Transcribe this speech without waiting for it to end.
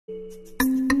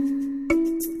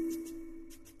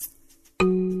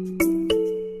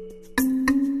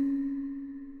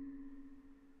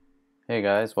Hey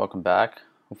guys, welcome back.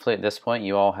 Hopefully at this point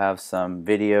you all have some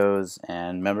videos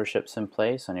and memberships in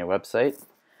place on your website.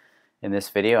 In this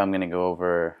video I'm going to go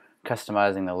over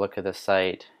customizing the look of the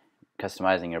site,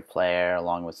 customizing your player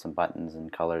along with some buttons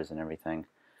and colors and everything.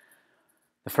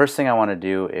 The first thing I want to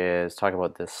do is talk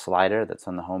about this slider that's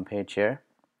on the home page here.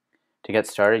 To get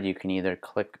started you can either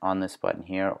click on this button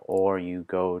here or you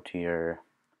go to your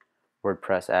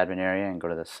WordPress admin area and go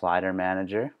to the slider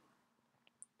manager.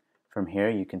 From here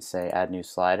you can say add new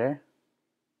slider,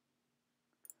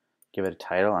 give it a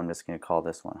title. I'm just going to call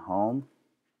this one home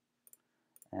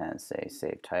and say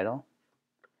save title,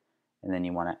 and then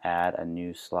you want to add a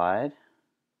new slide.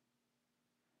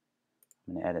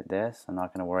 I'm going to edit this. I'm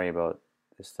not going to worry about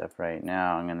this stuff right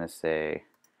now. I'm going to say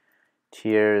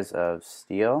Tears of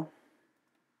Steel,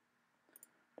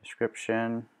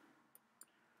 description.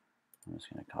 I'm just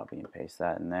going to copy and paste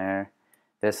that in there.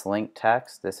 This link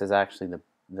text, this is actually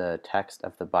the text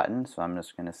of the button, so I'm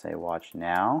just going to say watch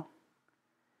now.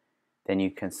 Then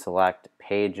you can select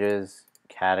pages,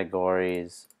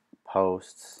 categories,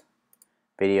 posts,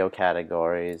 video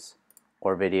categories,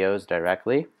 or videos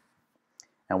directly.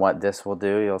 And what this will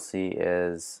do, you'll see,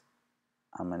 is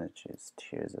I'm going to choose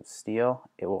Tears of Steel.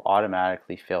 It will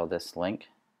automatically fill this link,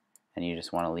 and you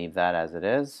just want to leave that as it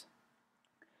is.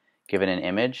 Give it an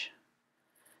image.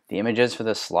 The images for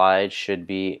the slide should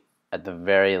be at the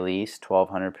very least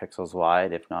 1200 pixels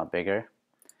wide, if not bigger.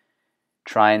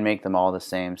 Try and make them all the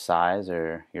same size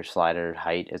or your slider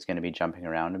height is going to be jumping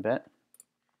around a bit.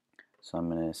 So I'm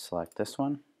going to select this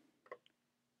one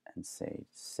and say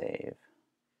save.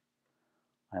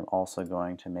 I'm also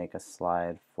going to make a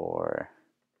slide for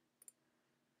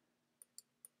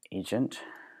Agent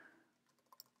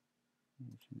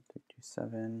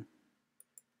 327.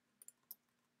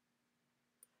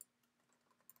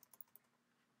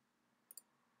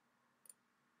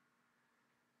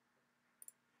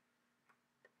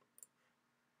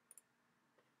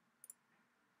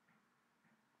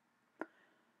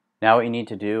 Now what you need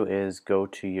to do is go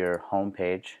to your home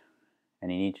page,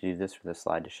 and you need to do this for the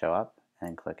slide to show up,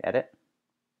 and click edit.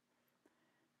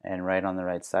 And right on the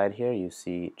right side here you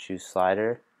see choose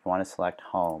slider. You want to select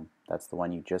home. That's the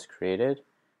one you just created,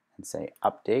 and say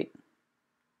update.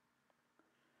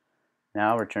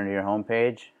 Now return to your home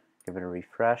page, give it a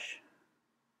refresh,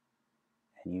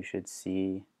 and you should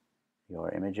see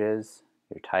your images,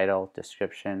 your title,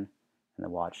 description, and the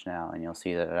watch now, and you'll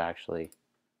see that it actually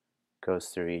goes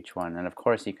through each one. And of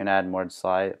course you can add more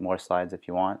slides if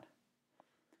you want.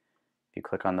 If you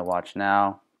click on the watch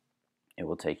now, it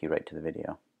will take you right to the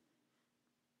video.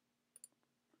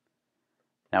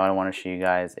 Now what I want to show you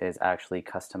guys is actually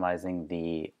customizing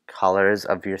the colors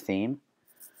of your theme.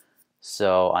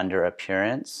 So under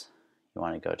appearance you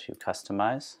want to go to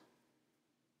customize,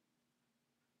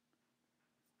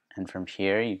 and from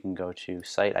here you can go to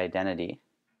site identity,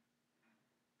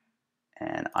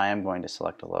 and I am going to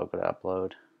select a logo to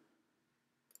upload.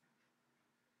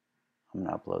 I'm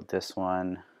going to upload this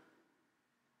one.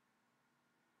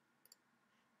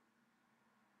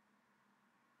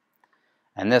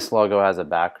 And this logo has a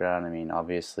background. I mean,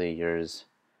 obviously yours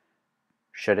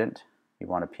shouldn't. You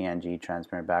want a PNG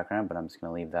transparent background, but I'm just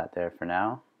going to leave that there for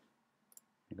now.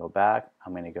 Go back.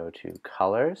 I'm going to go to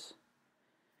colors.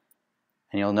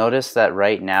 And you'll notice that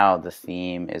right now the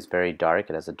theme is very dark.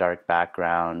 It has a dark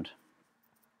background.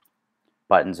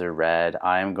 Buttons are red.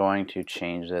 I'm going to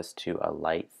change this to a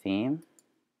light theme.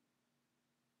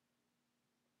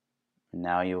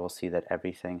 Now you will see that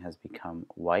everything has become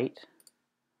white.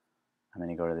 I'm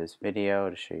going to go to this video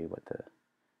to show you what the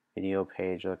video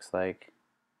page looks like.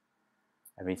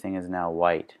 Everything is now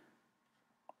white.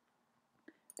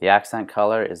 The accent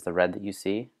color is the red that you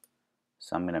see,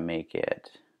 so I'm going to make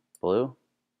it blue.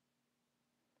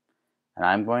 And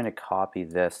I'm going to copy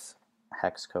this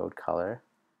hex code color.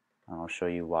 I'll show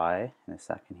you why in a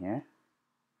second here.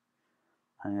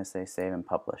 I'm going to say save and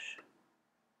publish.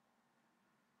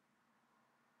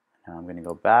 Now I'm going to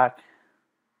go back.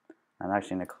 I'm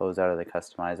actually going to close out of the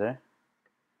customizer.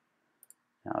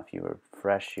 Now if you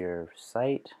refresh your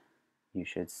site, you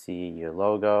should see your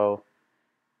logo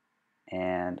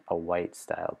and a white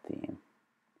style theme.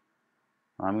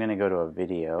 I'm going to go to a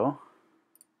video.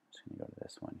 I'm just going to go to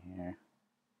this one here.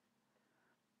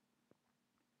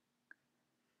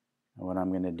 And what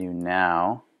I'm going to do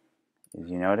now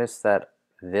is you notice that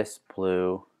this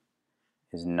blue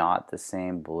is not the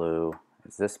same blue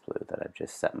as this blue that I've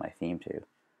just set my theme to.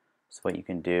 So what you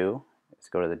can do is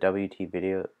go to the WP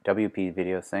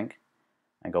video sync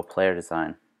and go player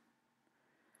design.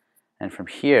 And from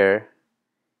here,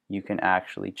 you can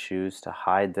actually choose to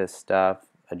hide this stuff,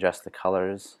 adjust the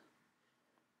colors.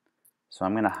 So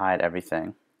I'm going to hide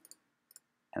everything.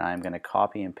 And I'm going to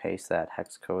copy and paste that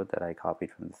hex code that I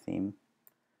copied from the theme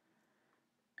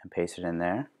and paste it in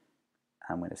there.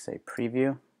 I'm going to say preview.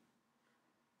 And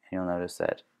you'll notice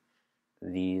that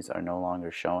these are no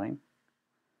longer showing.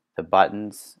 The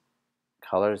buttons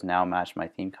colors now match my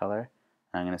theme color.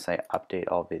 I'm going to say update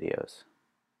all videos.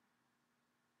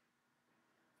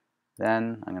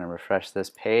 Then I'm going to refresh this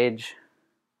page,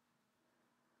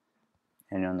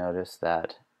 and you'll notice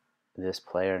that this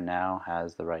player now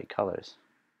has the right colors.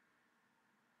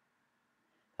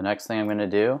 The next thing I'm going to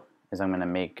do is I'm going to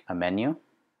make a menu.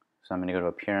 So I'm going to go to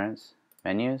Appearance,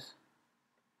 Menus,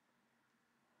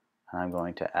 and I'm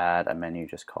going to add a menu,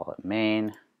 just call it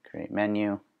Main, Create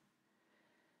Menu.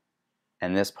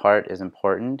 And this part is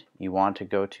important. You want to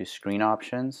go to Screen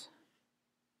Options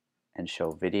and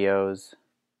show Videos,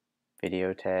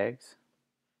 Video Tags.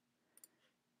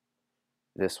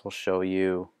 This will show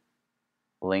you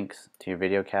links to your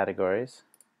video categories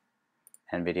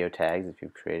and video tags if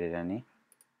you've created any.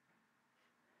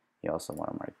 You also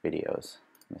want to mark videos.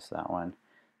 Missed that one.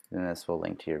 Then this will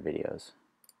link to your videos.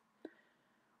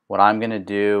 What I'm going to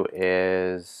do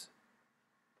is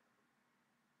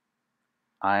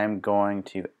I'm going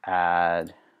to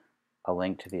add a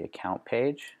link to the account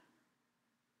page.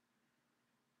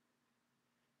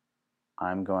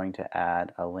 I'm going to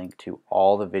add a link to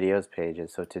all the videos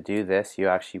pages. So to do this, you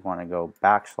actually want to go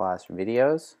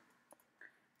 /videos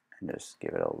and just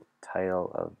give it a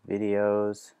title of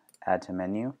videos, add to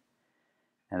menu.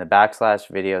 And the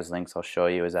 /videos links I'll show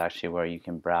you is actually where you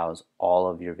can browse all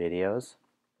of your videos.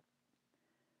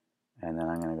 And then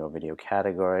I'm going to go video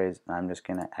categories. I'm just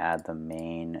going to add the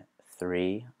main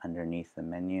 3 underneath the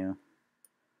menu,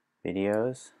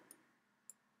 videos.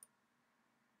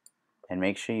 And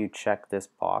make sure you check this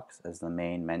box as the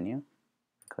main menu.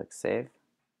 Click Save.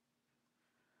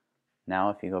 Now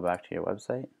if you go back to your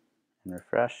website and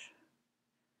refresh,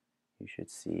 you should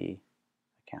see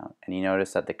account. And you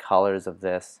notice that the colors of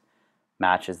this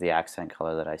matches the accent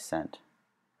color that I sent,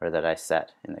 or that I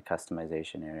set in the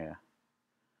customization area.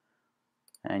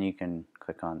 And you can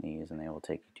click on these and they will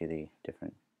take you to the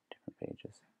different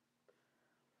pages.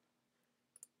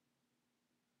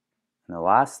 And the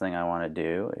last thing I want to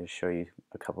do is show you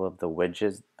a couple of the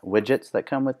widgets that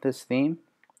come with this theme.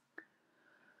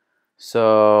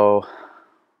 So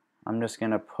I'm just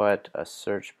going to put a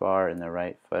search bar in the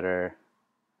right footer.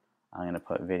 I'm going to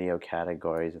put video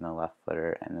categories in the left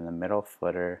footer, and in the middle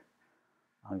footer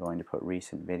I'm going to put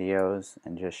recent videos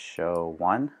and just show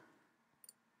 1.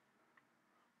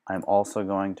 I'm also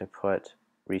going to put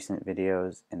recent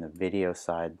videos in the video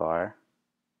sidebar.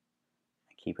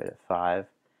 Keep it at 5.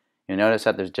 You'll notice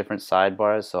that there's different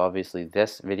sidebars, so obviously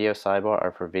this video sidebar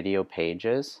are for video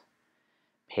pages.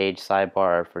 Page sidebar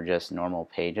are for just normal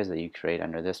pages that you create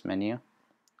under this menu.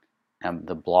 And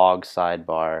the blog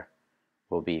sidebar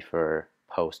will be for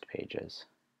post pages.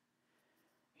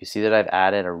 You see that I've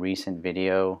added a recent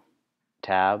video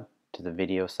tab to the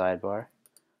video sidebar.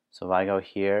 So if I go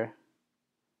here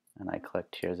and I click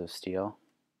Tears of Steel,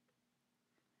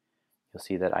 you'll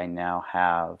see that I now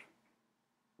have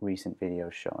recent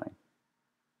videos showing.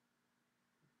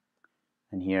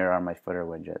 And here are my footer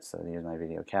widgets. So these are my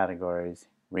video categories,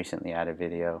 recently added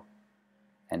video,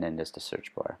 and then just a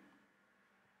search bar.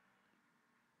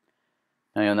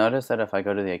 Now you'll notice that if I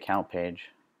go to the account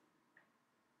page,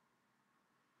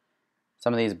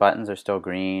 some of these buttons are still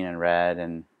green and red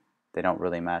and they don't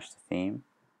really match the theme.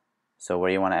 So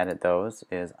where you want to edit those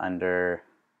is under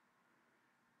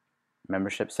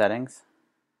membership settings.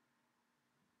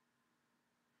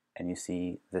 And you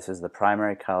see this is the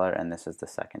primary color and this is the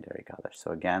secondary color.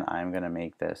 So again, I'm going to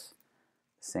make this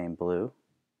the same blue.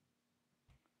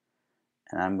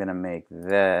 And I'm going to make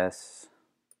this,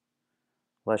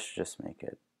 let's just make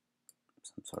it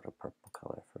some sort of purple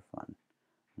color for fun.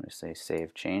 I'm going to say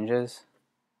Save Changes.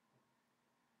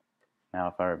 Now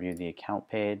if I review the account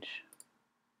page,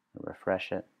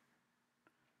 refresh it,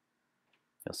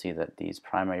 you'll see that these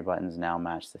primary buttons now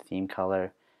match the theme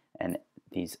color, and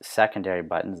these secondary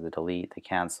buttons, the delete, the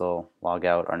cancel, log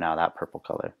out, are now that purple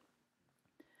color.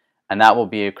 And that will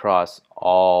be across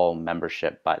all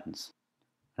membership buttons.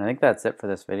 And I think that's it for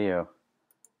this video.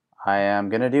 I am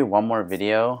going to do one more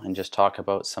video and just talk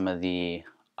about some of the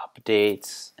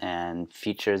updates and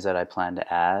features that I plan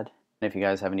to add. If you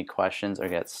guys have any questions or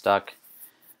get stuck,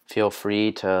 feel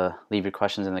free to leave your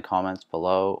questions in the comments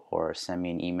below or send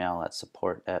me an email at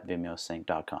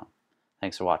support@vimeosync.com.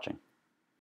 Thanks for watching.